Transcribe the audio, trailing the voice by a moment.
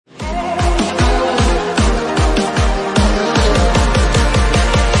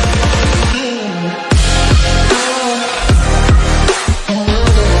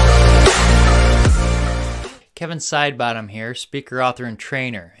Kevin Sidebottom here, speaker, author, and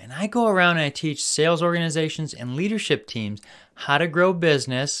trainer. And I go around and I teach sales organizations and leadership teams how to grow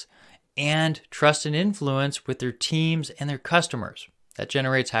business and trust and influence with their teams and their customers. That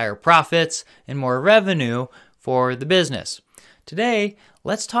generates higher profits and more revenue for the business. Today,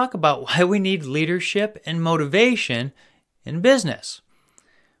 let's talk about why we need leadership and motivation in business.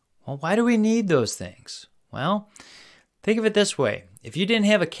 Well, why do we need those things? Well, think of it this way. If you didn't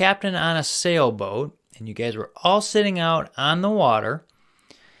have a captain on a sailboat and you guys were all sitting out on the water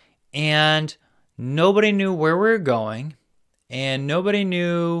and nobody knew where we were going and nobody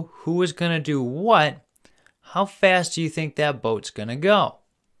knew who was going to do what, how fast do you think that boat's going to go?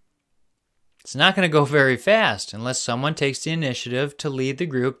 It's not going to go very fast unless someone takes the initiative to lead the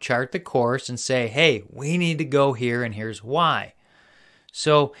group, chart the course, and say, hey, we need to go here and here's why.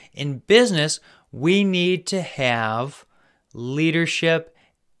 So in business, we need to have leadership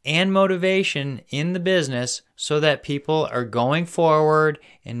and motivation in the business so that people are going forward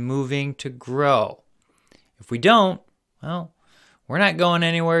and moving to grow. If we don't, well, we're not going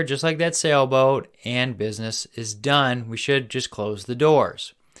anywhere, just like that sailboat, and business is done. We should just close the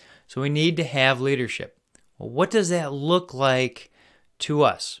doors. So we need to have leadership. Well, what does that look like to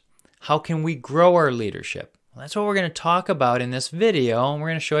us? How can we grow our leadership? Well, that's what we're going to talk about in this video, and we're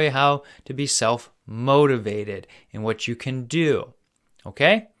going to show you how to be self-motivated and what you can do.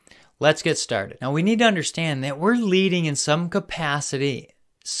 Okay? Let's get started. Now, we need to understand that we're leading in some capacity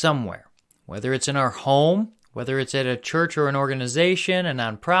somewhere, whether it's in our home, whether it's at a church or an organization, a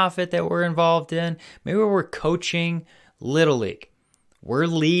nonprofit that we're involved in, maybe we're coaching Little League. We're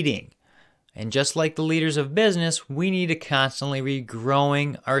leading. And just like the leaders of business, we need to constantly be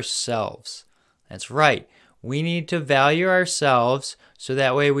growing ourselves. That's right. We need to value ourselves so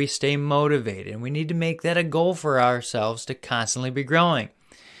that way we stay motivated. And we need to make that a goal for ourselves to constantly be growing.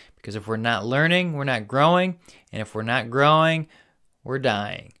 Because if we're not learning, we're not growing. And if we're not growing, we're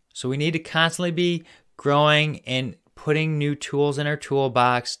dying. So we need to constantly be growing and putting new tools in our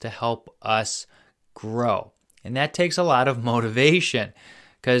toolbox to help us grow. And that takes a lot of motivation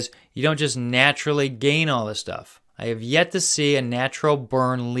because you don't just naturally gain all this stuff. I have yet to see a natural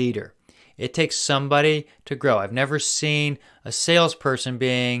born leader. It takes somebody to grow. I've never seen a salesperson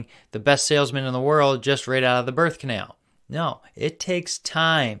being the best salesman in the world just right out of the birth canal. No, it takes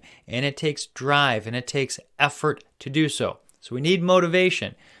time and it takes drive and it takes effort to do so. So we need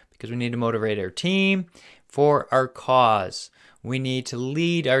motivation because we need to motivate our team for our cause. We need to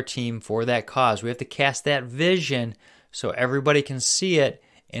lead our team for that cause. We have to cast that vision so everybody can see it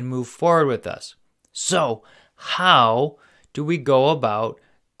and move forward with us. So how do we go about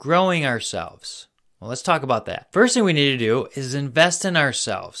growing ourselves? Well, let's talk about that. First thing we need to do is invest in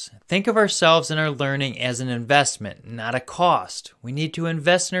ourselves. Think of ourselves and our learning as an investment, not a cost. We need to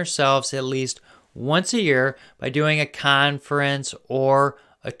invest in ourselves at least once a year by doing a conference or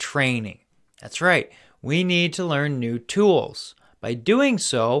a training. That's right. We need to learn new tools. By doing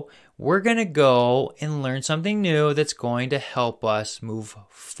so, we're going to go and learn something new that's going to help us move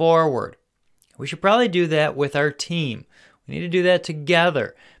forward. We should probably do that with our team. We need to do that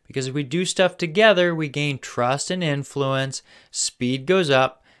together because if we do stuff together, we gain trust and influence, speed goes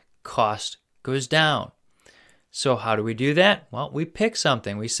up, cost goes down. So how do we do that? Well, we pick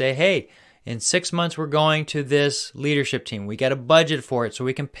something. We say, hey, in 6 months, we're going to this leadership team. We got a budget for it so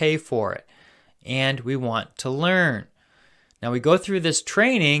we can pay for it. And we want to learn. Now, we go through this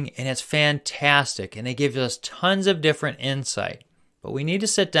training, and it's fantastic. And it gives us tons of different insight. But we need to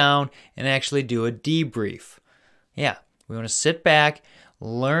sit down and actually do a debrief. Yeah, we want to sit back,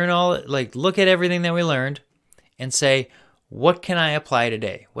 learn look at everything that we learned, and say, what can I apply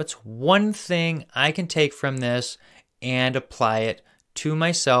today? What's one thing I can take from this and apply it to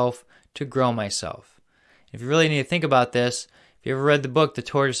myself to grow myself? If you really need to think about this, if you ever read the book, The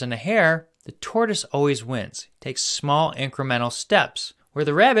Tortoise and the Hare, the tortoise always wins. It takes small incremental steps, where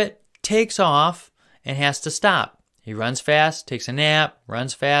the rabbit takes off and has to stop. He runs fast, takes a nap,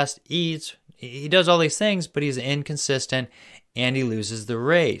 runs fast, eats. He does all these things, but he's inconsistent and he loses the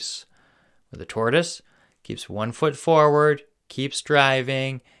race. Where the tortoise keeps 1 foot forward, keeps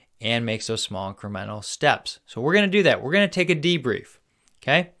driving, and makes those small incremental steps. So we're going to do that. We're going to take a debrief,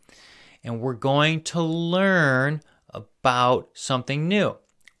 okay? And we're going to learn about something new.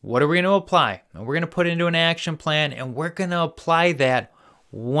 What are we going to apply? And we're going to put into an action plan, and we're going to apply that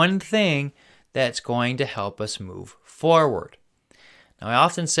one thing that's going to help us move forward. Now, I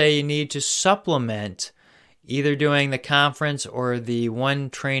often say you need to supplement either doing the conference or the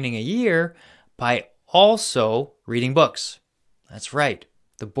one training a year by also reading books. That's right.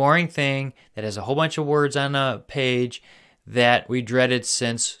 The boring thing that has a whole bunch of words on a page that we dreaded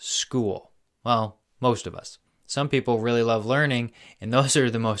since school. Well, most of us. Some people really love learning, and those are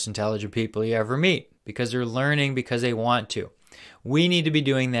the most intelligent people you ever meet because they're learning because they want to. We need to be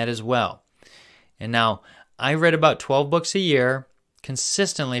doing that as well. And now, I read about 12 books a year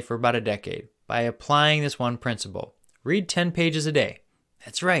consistently for about a decade by applying this one principle. Read 10 pages a day.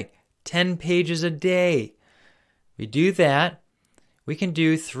 That's right, 10 pages a day. We do that, we can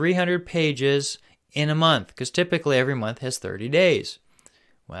do 300 pages in a month because typically every month has 30 days.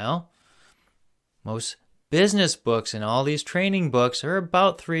 Well, most business books and all these training books are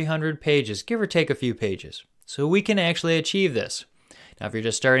about 300 pages, give or take a few pages. So we can actually achieve this. Now, if you're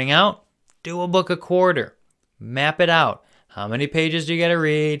just starting out, do a book a quarter. Map it out. How many pages do you got to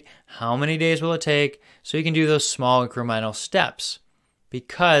read? How many days will it take? So you can do those small incremental steps.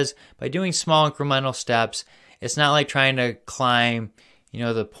 Because by doing small incremental steps, it's not like trying to climb,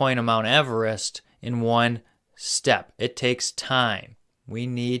 the point of Mount Everest in one step. It takes time. We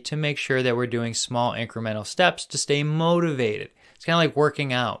need to make sure that we're doing small incremental steps to stay motivated. It's kind of like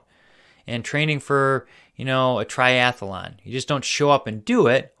working out and training for, a triathlon. You just don't show up and do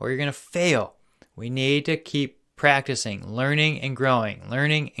it or you're going to fail. We need to keep practicing, learning and growing,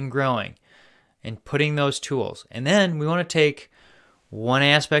 and putting those tools. And then we want to take one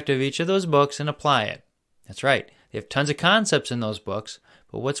aspect of each of those books and apply it. That's right. They have tons of concepts in those books,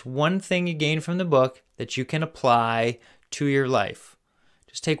 but what's one thing you gain from the book that you can apply to your life?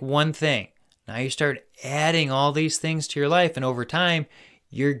 Just take one thing. Now you start adding all these things to your life, and over time,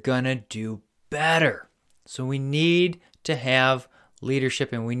 you're going to do better. So we need to have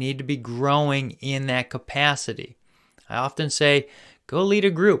leadership, and we need to be growing in that capacity. I often say, go lead a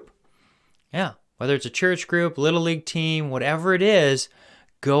group. Yeah, whether it's a church group, little league team, whatever it is,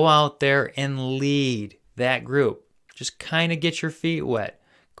 go out there and lead that group. Just kind of get your feet wet.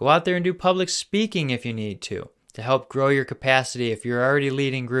 Go out there and do public speaking if you need to help grow your capacity if you're already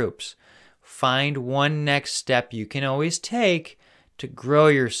leading groups. Find one next step you can always take to grow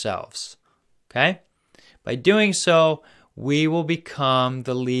yourselves. Okay? By doing so, we will become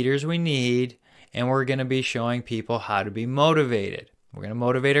the leaders we need, and we're going to be showing people how to be motivated. We're going to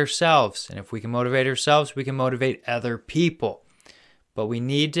motivate ourselves, and if we can motivate ourselves, we can motivate other people. But we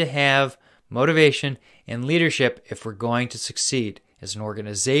need to have motivation and leadership if we're going to succeed. As an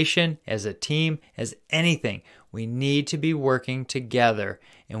organization, as a team, as anything, we need to be working together,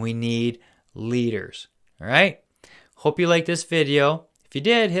 and we need leaders. All right? Hope you liked this video. If you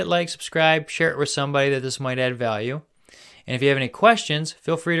did, hit like, subscribe, share it with somebody that this might add value. And if you have any questions,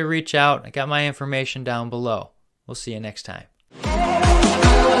 feel free to reach out. I got my information down below. We'll see you next time.